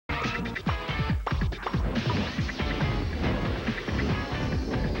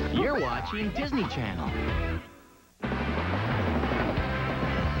We're watching Disney Channel.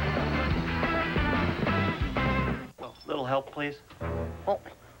 Oh, little help, please. Well,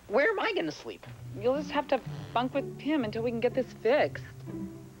 where am I gonna sleep? You'll just have to bunk with him until we can get this fixed.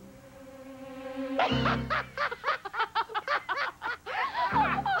 How's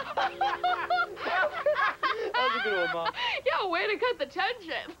it going, Mom? Yeah, way to cut the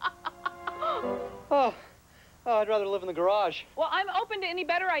tension. Oh, I'd rather live in the garage. Well, I'm open to any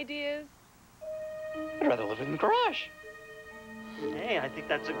better ideas. I'd rather live in the garage. Hey, I think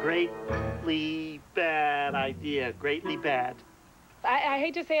that's a greatly bad idea. Greatly bad. I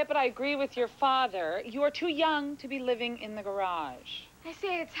hate to say it, but I agree with your father. You are too young to be living in the garage. I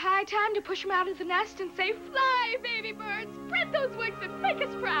say it's high time to push him out of the nest and say, fly, baby birds, spread those wings and make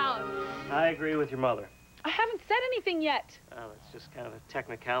us proud. I agree with your mother. I haven't said anything yet. Oh, that's just kind of a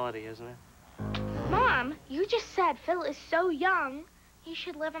technicality, isn't it? Mom, you just said Phil is so young, he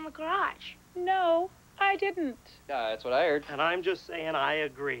should live in the garage. No, I didn't. Yeah, that's what I heard. And I'm just saying I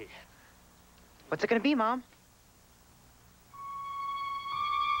agree. What's it gonna be, Mom?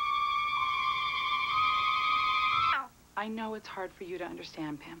 I know it's hard for you to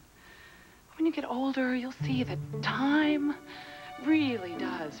understand, Pam. When you get older, you'll see that time really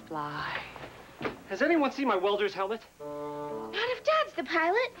does fly. Has anyone seen my welder's helmet? Not if Dad's the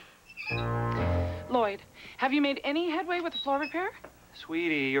pilot. Lloyd, have you made any headway with the floor repair?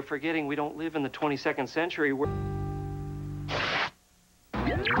 Sweetie, you're forgetting we don't live in the 22nd century.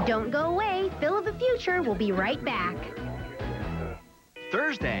 Don't go away. Phil of the Future will be right back.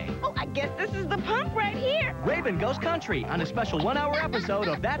 Thursday, Oh, I guess this is the pump right here. Raven Goes Country on a special 1-hour episode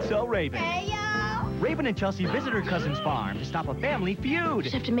of That's So Raven. Hey, yo. Raven and Chelsea visit her cousin's farm to stop a family feud.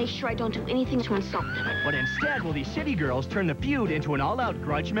 Just have to make sure I don't do anything to insult them. But instead, will these city girls turn the feud into an all-out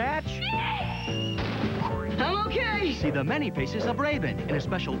grudge match? I'm okay. See the many faces of Raven in a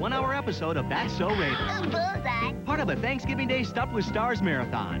special 1-hour episode of That's So Raven. Part of a Thanksgiving Day Stuffed with Stars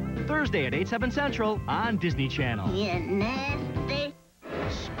marathon. Thursday at 8/7 Central on Disney Channel. You nasty.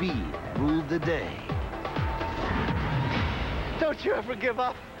 Speed ruled the day. Don't you ever give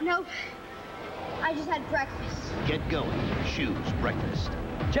up. Nope. I just had breakfast. Get going. Choose breakfast.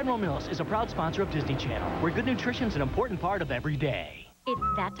 General Mills is a proud sponsor of Disney Channel, where good nutrition's an important part of every day. It's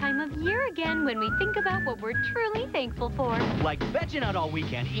that time of year again when we think about what we're truly thankful for. Like vegging out all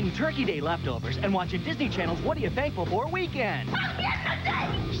weekend, eating Turkey Day leftovers, and watching Disney Channel's What Are You Thankful For weekend.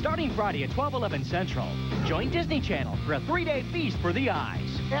 Starting Friday at 12/11 Central, join Disney Channel for a 3-day feast for the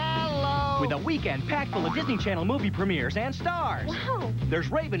eyes. Hello. With a weekend packed full of Disney Channel movie premieres and stars. Wow.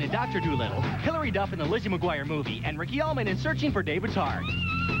 There's Raven in Dr. Dolittle, Hilary Duff in the Lizzie McGuire movie, and Ricky Ullman in Searching for David's Heart.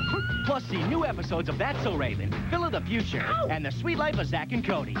 Plus, see new episodes of That's So Raven, Phil of the Future, and The Sweet Life of Zach and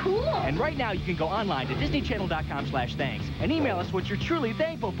Cody. Cool. And right now, you can go online to DisneyChannel.com/thanks and email us what you're truly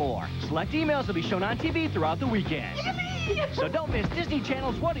thankful for. Select emails will be shown on TV throughout the weekend. So don't miss Disney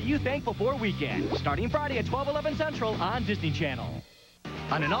Channel's What Are You Thankful For weekend, starting Friday at 12/11 Central on Disney Channel.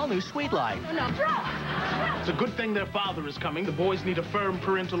 On an all-new Sweet Life. It's a good thing their father is coming. The boys need a firm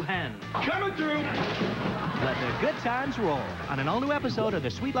parental hand. Coming through! Let the good times roll on an all-new episode of The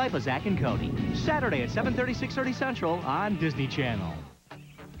Sweet Life of Zach and Cody. Saturday at 7:30, 6:30 Central on Disney Channel.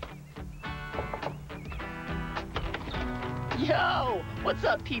 Yo, what's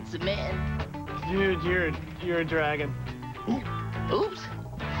up, pizza man? Dude, you're a dragon. Oops.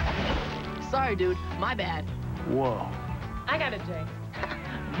 Sorry, dude. My bad. Whoa. I got a drink.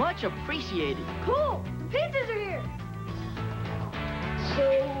 Much appreciated. Cool. Pizzas are here.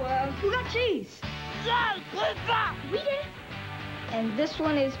 So, who got cheese? We did. And this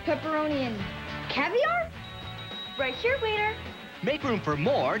one is pepperoni and caviar? Right here, waiter. Make room for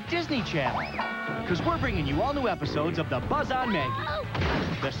more Disney Channel. Because we're bringing you all new episodes of The Buzz on Maggie,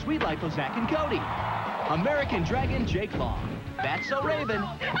 The Sweet Life of Zach and Cody, American Dragon Jake Long, That's So Raven,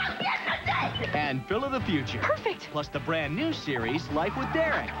 and Phil of the Future. Perfect. Plus the brand new series, Life with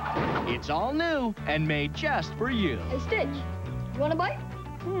Derek. It's all new and made just for you. Hey, Stitch, you want a bite?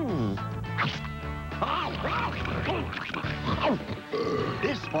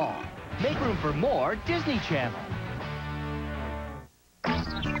 This fall, make room for more Disney Channel.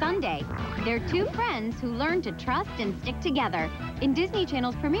 Sunday, they're two friends who learn to trust and stick together in Disney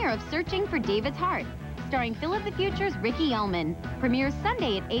Channel's premiere of Searching for David's Heart, starring Phil of the Future's Ricky Ullman. Premieres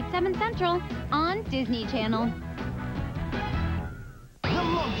Sunday at 8/7 Central on Disney Channel. The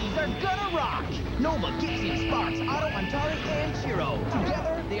monkeys are gonna rock! Nova, Gixie, Sparks, Otto, Antari, and Shiro.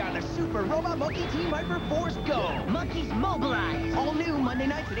 Together, they are the Super Robot Monkey Team Hyperforce Go! Monkeys mobilize! All new Monday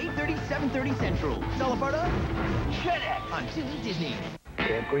nights at 8:30, 7:30 Central. It's all a part of FedEx on Toon Disney.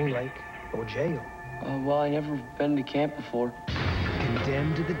 Camp Green Lake, no jail. Well, I never been to camp before. Condemned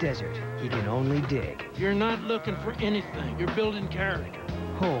gem to the desert, he can only dig. You're not looking for anything. You're building character.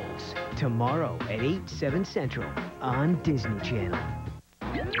 Holes, tomorrow at 8, 7 Central on Disney Channel.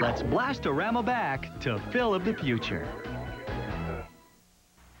 Let's blast-a-rama back to Phil of the future.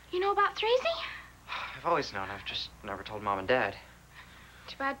 You know about Thrazy? I've always known. I've just never told Mom and Dad.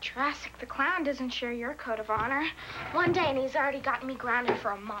 Too bad Jurassic the Clown doesn't share your code of honor. One day, and he's already gotten me grounded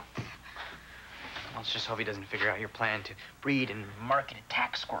for a month. Well, let's just hope he doesn't figure out your plan to breed and market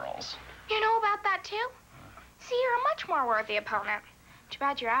attack squirrels. You know about that, too? See, you're a much more worthy opponent. Too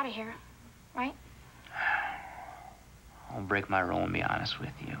bad you're out of here, right? I'll break my rule and be honest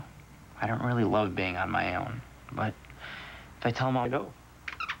with you. I don't really love being on my own, but if I tell Mom, I go.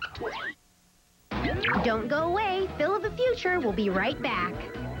 Don't go away. Phil of the future will be right back.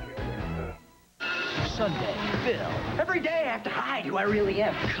 Sunday, Phil. Every day I have to hide who I really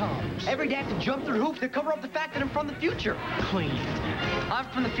am. Comes. Every day I have to jump through hoops to cover up the fact that I'm from the future. Clean. I'm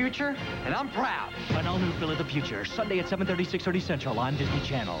from the future, and I'm proud. An all-new Phil of the future, Sunday at 7:30, 6:30 Central on Disney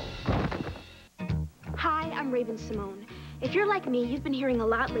Channel. Hi, I'm Raven Simone. If you're like me, you've been hearing a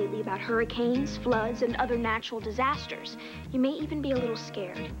lot lately about hurricanes, floods, and other natural disasters. You may even be a little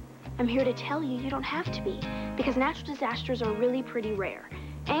scared. I'm here to tell you don't have to be, because natural disasters are really pretty rare.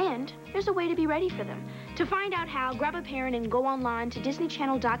 And there's a way to be ready for them. To find out how, grab a parent and go online to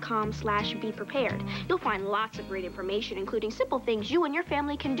disneychannel.com/beprepared. You'll find lots of great information, including simple things you and your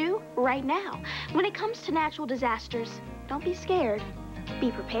family can do right now. When it comes to natural disasters, don't be scared. Be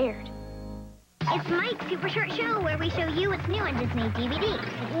prepared. It's Mike's Super Short Show, where we show you what's new on Disney DVD.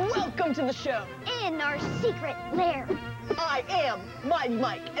 Welcome to the show. In our secret lair. I am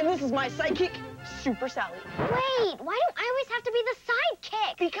Mike, and this is my sidekick, Super Sally. Wait, why do I always have to be the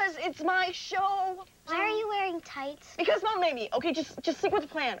sidekick? Because it's my show. Why are you wearing tights? Because Mom made me, okay? Just stick with the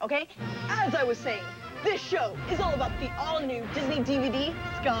plan, okay? As I was saying, this show is all about the all-new Disney DVD,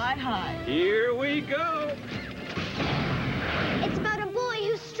 Sky High. Here we go. It's about a boy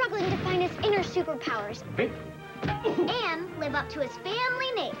who's struggling to find his inner superpowers and live up to his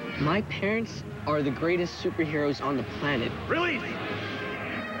family name. My parents are the greatest superheroes on the planet. Really?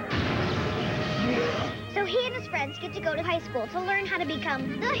 So he and his friends get to go to high school to learn how to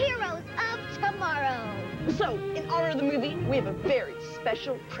become the heroes of tomorrow. So, in honor of the movie, we have a very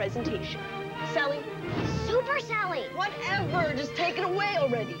special presentation. Sally? Super Sally! Whatever, just take it away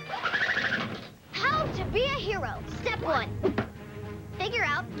already. How to be a hero. Step 1. Figure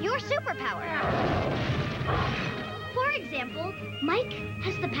out your superpower. For example, Mike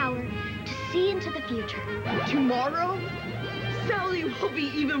has the power to see into the future. Tomorrow, Sally will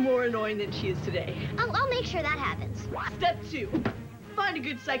be even more annoying than she is today. I'll make sure that happens. Step 2. Find a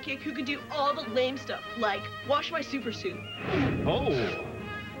good sidekick who can do all the lame stuff, like wash my super suit. Oh.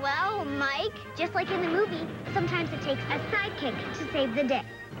 Well, Mike, just like in the movie, sometimes it takes a sidekick to save the day.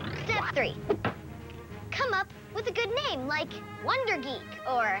 Step 3. Come up with a good name like Wonder Geek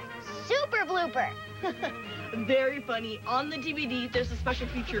or Super Blooper. Very funny. On the DVD, there's a special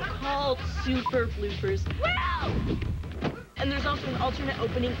feature called Super Bloopers. Wow! And there's also an alternate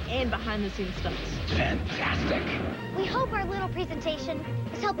opening and behind-the-scenes stunts. Fantastic. We hope our little presentation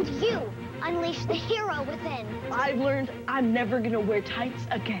has helped you unleash the hero within. I've learned I'm never gonna wear tights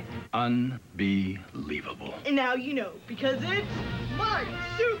again. Unbelievable. And now you know, because it's my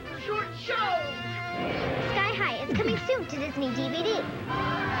Super Short Show! Sky High is coming soon to Disney DVD.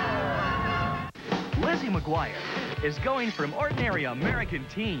 Lizzie McGuire is going from ordinary American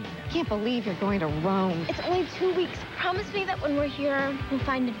teen. Can't believe you're going to Rome. It's only 2 weeks. Promise me that when we're here, we'll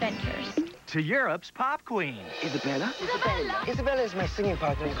find adventures. To Europe's pop queen. Isabella? Isabella is my singing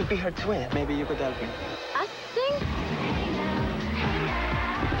partner. You could be her twin. Maybe you could help me. Us sing?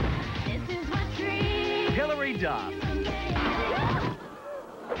 Hilary Duff.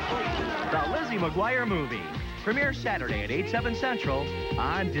 The Lizzie McGuire Movie. Premieres Saturday at 8, 7 Central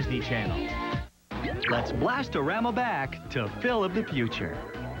on Disney Channel. Let's blast-a-rama back to Phil of the future.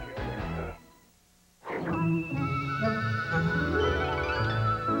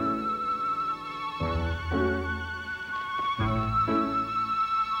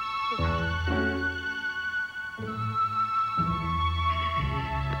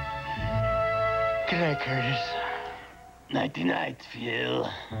 Good night, Curtis. Nighty-night, Phil.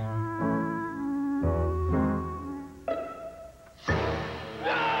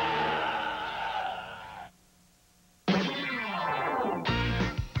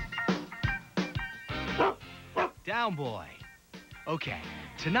 Down, boy. Okay,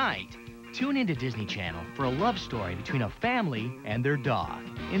 tonight, tune into Disney Channel for a love story between a family and their dog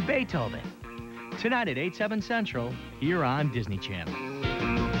in Beethoven. Tonight at 8, 7 Central, here on Disney Channel.